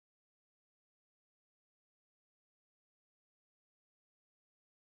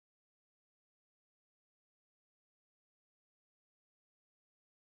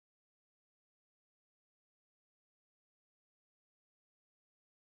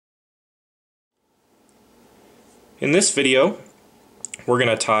In this video, we're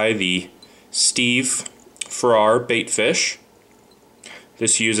going to tie the Farrar Baitfish.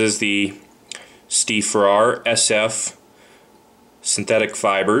 This uses the Farrar SF synthetic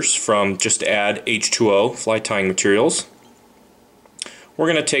fibers from Just Add H2O fly tying materials.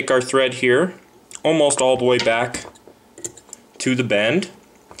 We're going to take our thread here almost all the way back to the bend,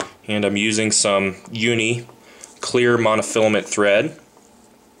 and I'm using some Claer monofilament thread,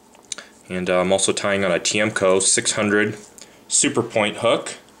 and I'm also tying on a Tiemco 600 super point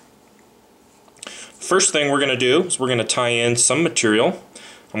hook. First thing we're going to do is we're going to tie in some material.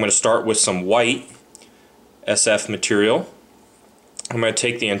 I'm going to start with some white SF material. I'm going to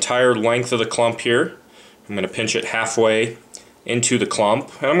take the entire length of the clump here. I'm going to pinch it halfway into the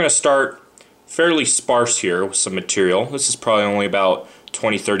clump, and I'm going to start fairly sparse here with some material. This is probably only about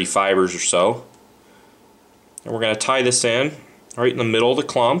 20-30 fibers or so. And we're going to tie this in right in the middle of the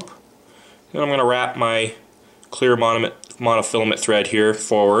clump. Then I'm going to wrap my Claer monofilament thread here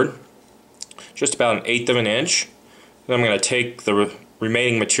forward just about 1/8 of an inch. Then I'm going to take the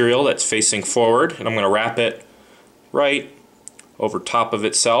remaining material that's facing forward, and I'm going to wrap it right over top of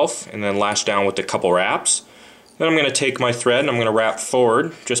itself and then lash down with a couple wraps. Then I'm going to take my thread and I'm going to wrap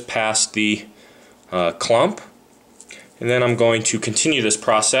forward just past the clump, and then I'm going to continue this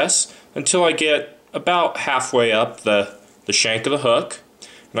process until I get about halfway up the shank of the hook,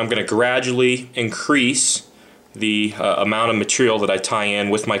 and I'm going to gradually increase the amount of material that I tie in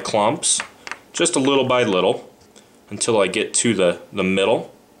with my clumps just a little by little until I get to the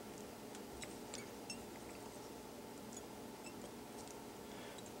middle.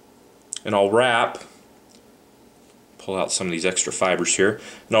 And I'll pull out some of these extra fibers here,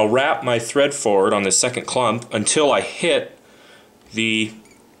 and I'll wrap my thread forward on the second clump until I hit the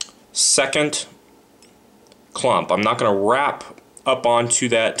second clump. I'm not going to wrap up onto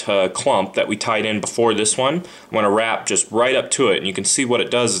that clump that we tied in before this one. I'm going to wrap just right up to it, and you can see what it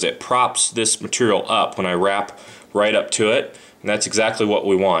does is it props this material up when I wrap right up to it, and that's exactly what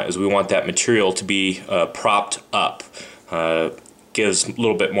we want. Is we want that material to be propped up. Gives a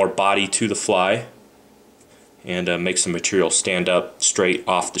little bit more body to the fly, and makes the material stand up straight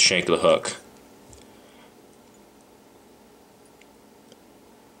off the shank of the hook.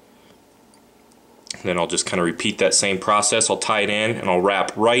 And then I'll just kind of repeat that same process. I'll tie it in and I'll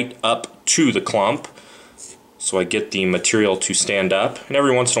wrap right up to the clump so I get the material to stand up. And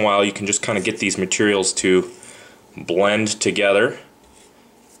every once in a while you can just kind of get these materials to blend together.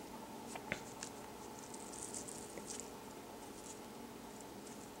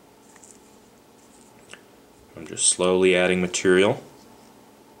 I'm just slowly adding material.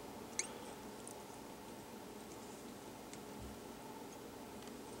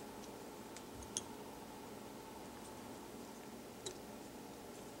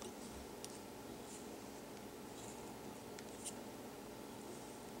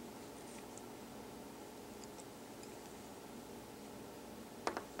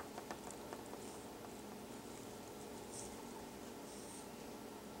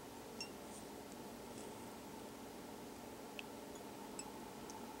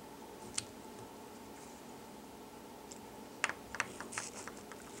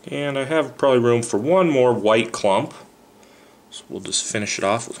 And I have probably room for one more white clump, so we'll just finish it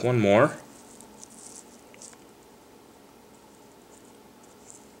off with one more.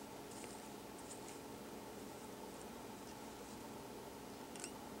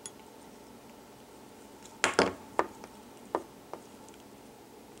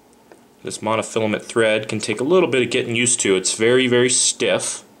 This monofilament thread can take a little bit of getting used to. It's very, very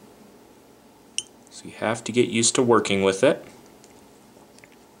stiff, so you have to get used to working with it.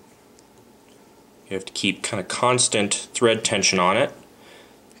 You have to keep kind of constant thread tension on it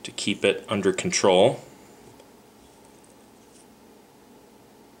to keep it under control.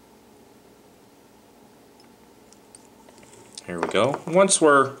 Here we go. Once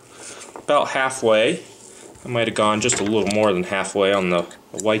we're about halfway, I might have gone just a little more than halfway on the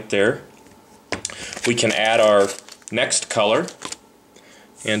white there, we can add our next color,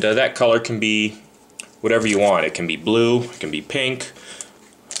 and that color can be whatever you want. It can be blue, it can be pink,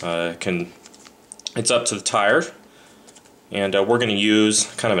 it's up to the tire, and we're going to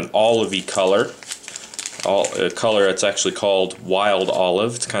use kind of an olivey color, a color that's actually called wild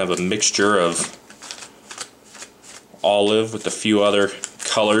olive. It's kind of a mixture of olive with a few other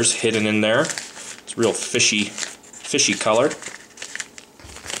colors hidden in there. It's a real fishy color.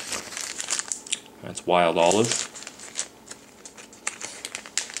 That's wild olive.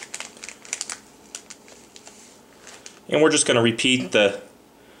 And we're just going to repeat the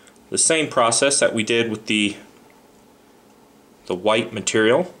same process that we did with the white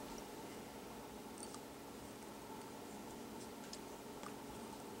material.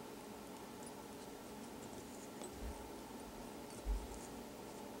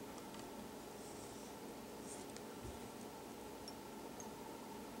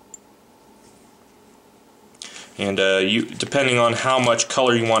 And depending on how much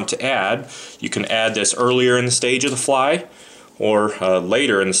color you want to add, you can add this earlier in the stage of the fly or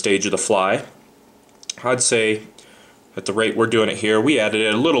later in the stage of the fly. I'd say at the rate we're doing it here, we added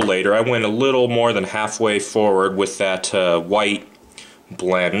it a little later. I went a little more than halfway forward with that white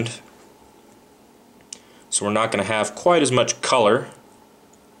blend. So we're not going to have quite as much color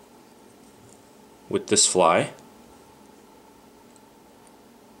with this fly.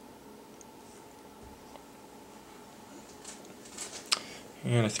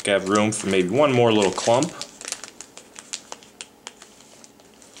 And I think I have room for maybe one more little clump.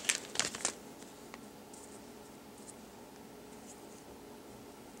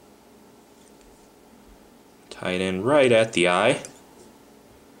 Tie it in right at the eye.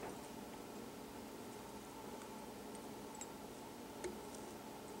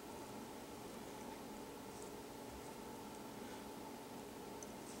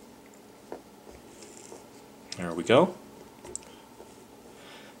 There we go.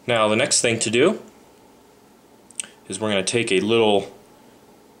 Now the next thing to do is we're going to take a little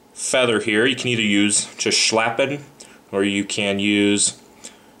feather here. You can either use just schlappen or you can use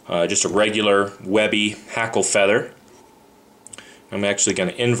just a regular webby hackle feather. I'm actually going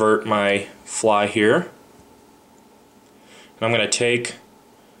to invert my fly here. And I'm going to take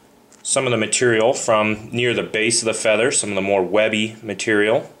some of the material from near the base of the feather, some of the more webby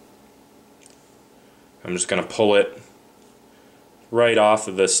material. I'm just going to pull it right off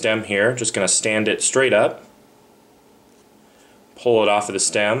of the stem here. Just going to stand it straight up, pull it off of the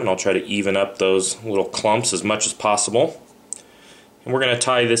stem, and I'll try to even up those little clumps as much as possible. And we're going to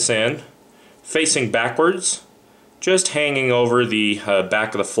tie this in facing backwards, just hanging over the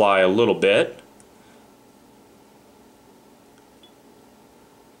back of the fly a little bit.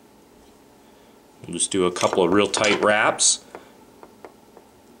 We'll just do a couple of real tight wraps.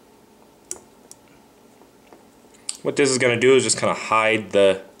 What this is going to do is just kind of hide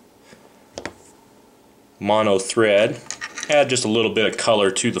the mono thread, add just a little bit of color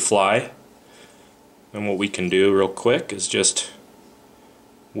to the fly. And what we can do real quick is just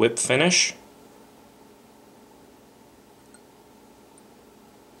whip finish.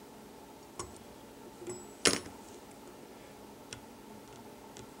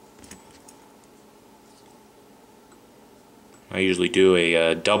 I usually do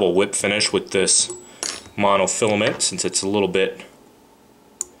a double whip finish with this monofilament since it's a little bit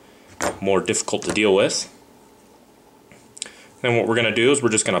more difficult to deal with. Then what we're going to do is we're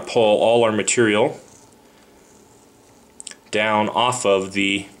just going to pull all our material down off of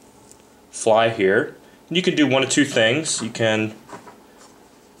the fly here. And you can do one of two things. You can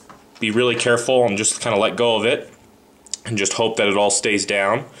be really careful and just kind of let go of it and just hope that it all stays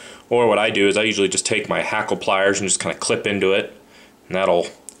down. Or what I do is I usually just take my hackle pliers and just kind of clip into it, and that'll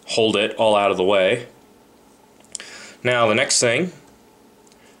hold it all out of the way. Now the next thing,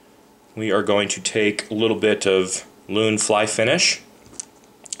 we are going to take a little bit of Loon fly finish.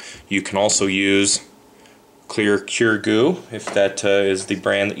 You can also use Claer Cure Goo if that is the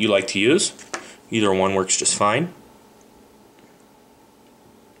brand that you like to use. Either one works just fine.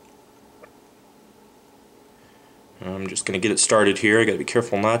 I'm just going to get it started here. I got to be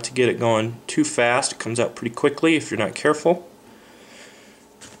careful not to get it going too fast. It comes out pretty quickly if you're not careful.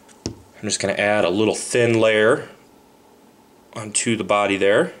 I'm just going to add a little thin layer onto the body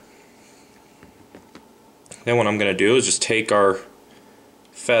there. Then what I'm going to do is just take our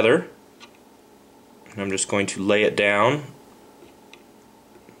feather and I'm just going to lay it down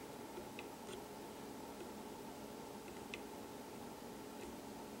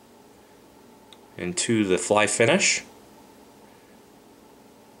into the fly finish.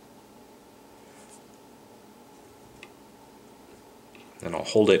 Then I'll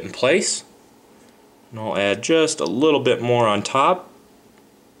hold it in place and I'll add just a little bit more on top.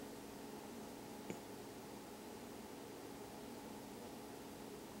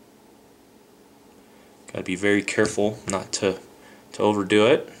 Gotta be very careful not to overdo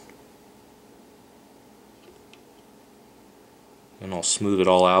it. And I'll smooth it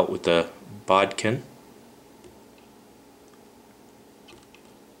all out with the bodkin.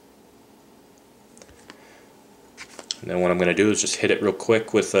 And then what I'm going to do is just hit it real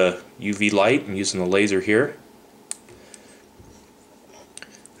quick with a UV light. I'm using the laser here.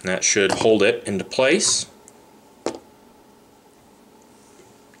 And that should hold it into place.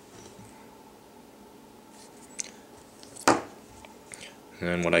 And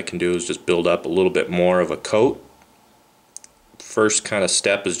then what I can do is just build up a little bit more of a coat. First kind of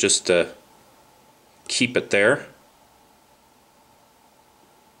step is just to keep it there.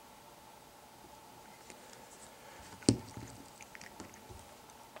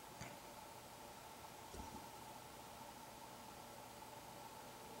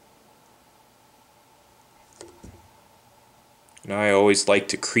 And I always like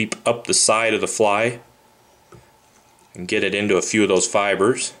to creep up the side of the fly and get it into a few of those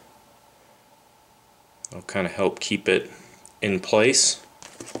fibers. It'll kind of help keep it in place.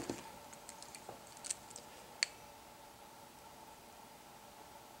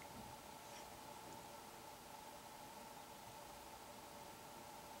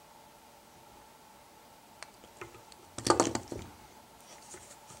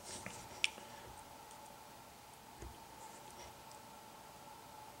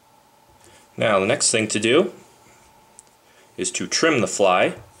 Now the next thing to do is to trim the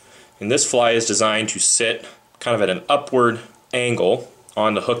fly, and this fly is designed to sit kind of at an upward angle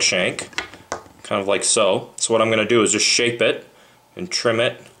on the hook shank, kind of like so. So what I'm going to do is just shape it and trim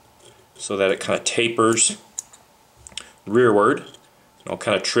it so that it kind of tapers rearward. And I'll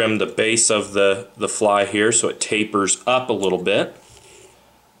kind of trim the base of the fly here so it tapers up a little bit.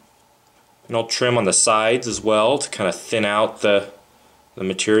 And I'll trim on the sides as well to kind of thin out the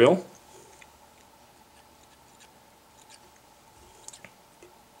material.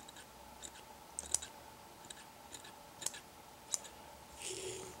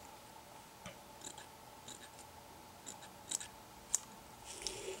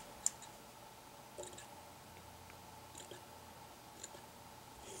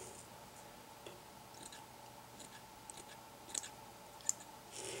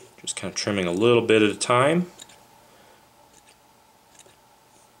 Just kind of trimming a little bit at a time.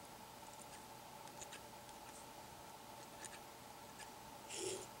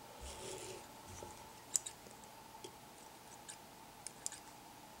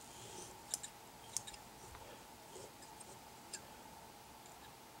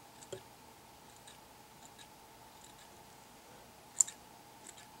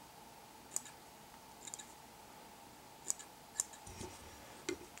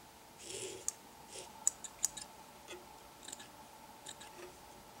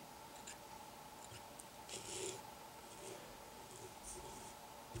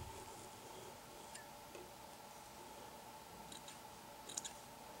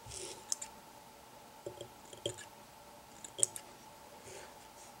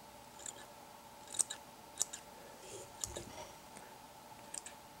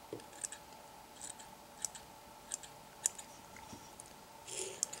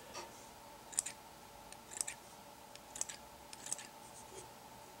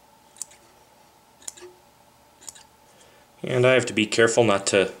 And I have to be careful not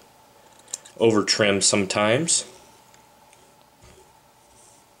to over trim sometimes.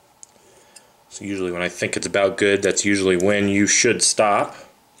 So usually when I think it's about good, that's usually when you should stop.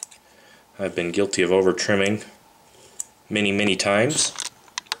 I've been guilty of over trimming many times.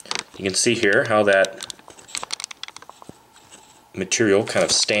 You can see here how that material kind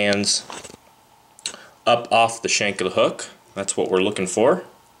of stands up off the shank of the hook. That's what we're looking for.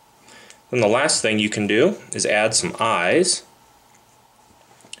 Then the last thing you can do is add some eyes.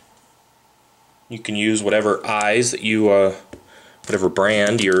 You can use whatever eyes that you, whatever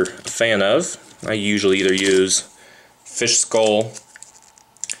brand you're a fan of. I usually either use fish skull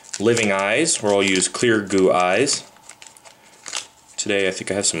living eyes, or I'll use clear goo eyes. Today I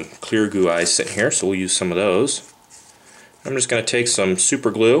think I have some clear goo eyes sitting here, so we'll use some of those. I'm just going to take some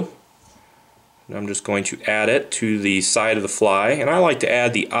super glue, and I'm just going to add it to the side of the fly, and I like to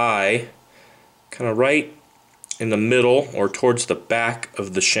add the eye kind of right in the middle or towards the back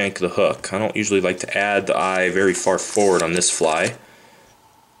of the shank of the hook. I don't usually like to add the eye very far forward on this fly.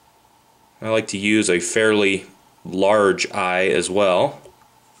 I like to use a fairly large eye as well.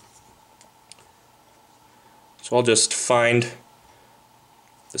 So I'll just find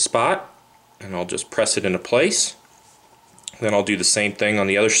the spot and I'll just press it into place. Then I'll do the same thing on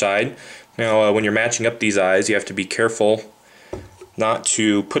the other side. Now when you're matching up these eyes, you have to be careful not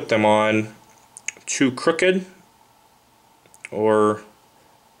to put them on too crooked or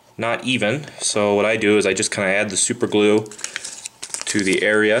not even. So what I do is I just kind of add the super glue to the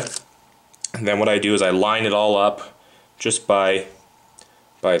area, and then what I do is I line it all up just by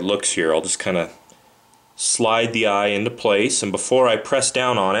looks here. I'll just kind of slide the eye into place, and before I press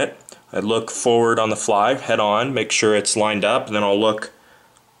down on it, I look forward on the fly head on, make sure it's lined up, and then I'll look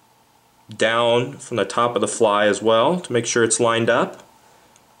down from the top of the fly as well to make sure it's lined up.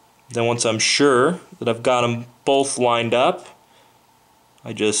 Then once I'm sure that I've got them both lined up,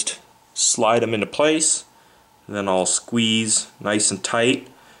 I just slide them into place, and then I'll squeeze nice and tight.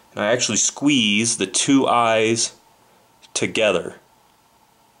 And I actually squeeze the two eyes together.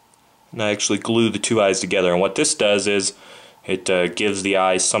 And I actually glue the two eyes together. And what this does is it gives the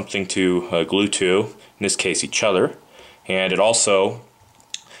eyes something to glue to, in this case each other. And it also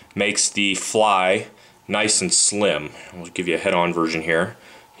makes the fly nice and slim. I'll give you a head-on version here.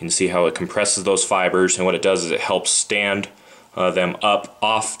 You can see how it compresses those fibers, and what it does is it helps stand them up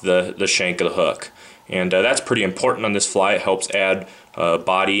off the shank of the hook. And that's pretty important on this fly. It helps add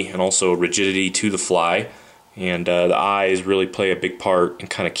body and also rigidity to the fly. And the eyes really play a big part in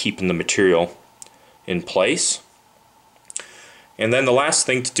kind of keeping the material in place. And then the last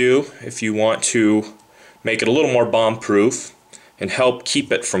thing to do, if you want to make it a little more bomb-proof and help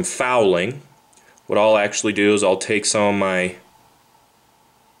keep it from fouling, what I'll actually do is I'll take some of my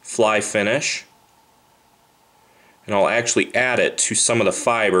fly finish and I'll actually add it to some of the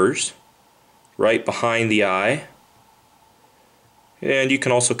fibers right behind the eye. And you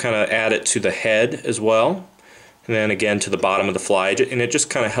can also kind of add it to the head as well, and then again to the bottom of the fly, and it just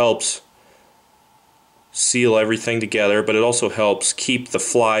kind of helps seal everything together, but it also helps keep the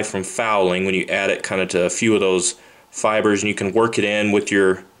fly from fouling when you add it kind of to a few of those fibers. And you can work it in with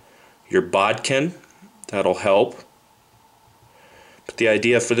your bodkin. That'll help. But the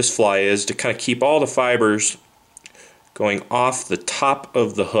idea for this fly is to kind of keep all the fibers going off the top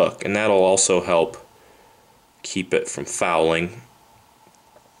of the hook, and that'll also help keep it from fouling.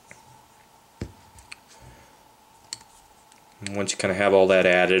 And once you kind of have all that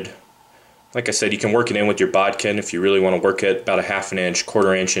added, like I said, you can work it in with your bodkin if you really want to work it about a ½ inch,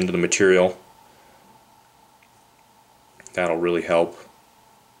 ¼ inch into the material. That'll really help.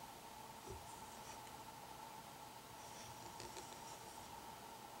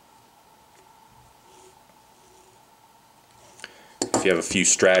 If you have a few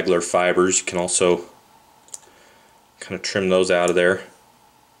straggler fibers, you can also kind of trim those out of there.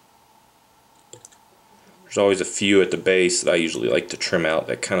 There's always a few at the base that I usually like to trim out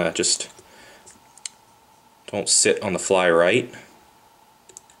that kind of just don't sit on the fly right.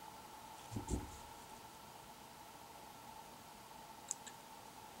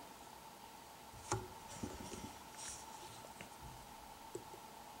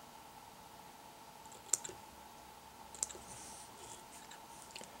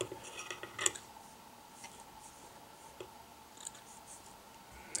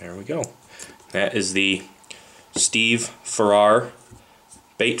 There we go. That is the Farrar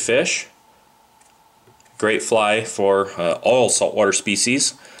Baitfish. Great fly for all saltwater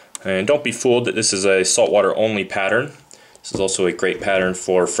species. And don't be fooled that this is a saltwater only pattern. This is also a great pattern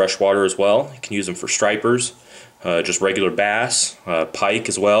for freshwater as well. You can use them for stripers, just regular bass, pike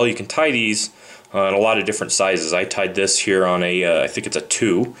as well. You can tie these in a lot of different sizes. I tied this here on a, I think it's a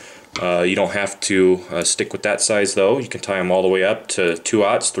 2. You don't have to stick with that size though. You can tie them all the way up to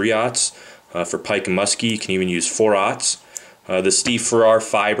 2/0, 3/0. For pike and muskie, you can even use 4/0. The Farrar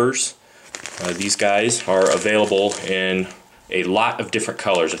fibers, these guys are available in a lot of different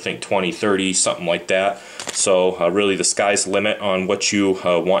colors. I think 20, 30, something like that. So really the sky's the limit on what you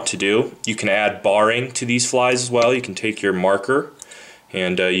want to do. You can add barring to these flies as well. You can take your marker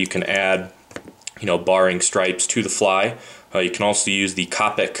and you can add, barring stripes to the fly. You can also use the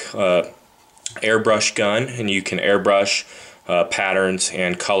Copic airbrush gun, and you can airbrush patterns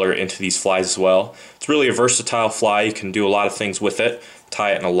and color into these flies as well. It's really a versatile fly. You can do a lot of things with it,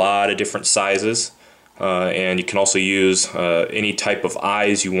 tie it in a lot of different sizes, and you can also use any type of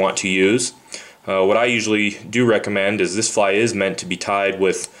eyes you want to use. What I usually do recommend is this fly is meant to be tied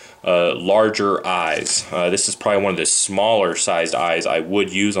with larger eyes. This is probably one of the smaller sized eyes I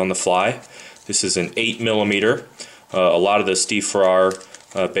would use on the fly. This is an 8mm. A lot of the Farrar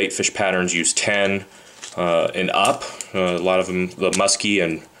baitfish patterns use 10 and up. A lot of them, the muskie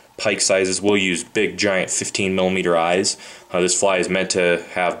and pike sizes, will use big giant 15mm eyes. This fly is meant to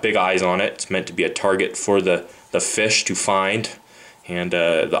have big eyes on it. It's meant to be a target for the fish to find, and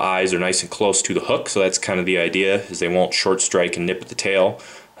the eyes are nice and close to the hook, so that's kind of the idea, is they won't short strike and nip at the tail.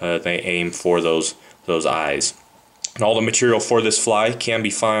 They aim for those eyes. And all the material for this fly can be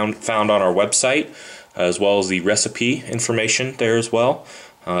found on our website, as well as the recipe information there as well,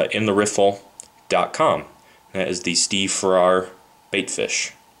 in theriffle.com. That is the Farrar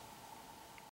Baitfish.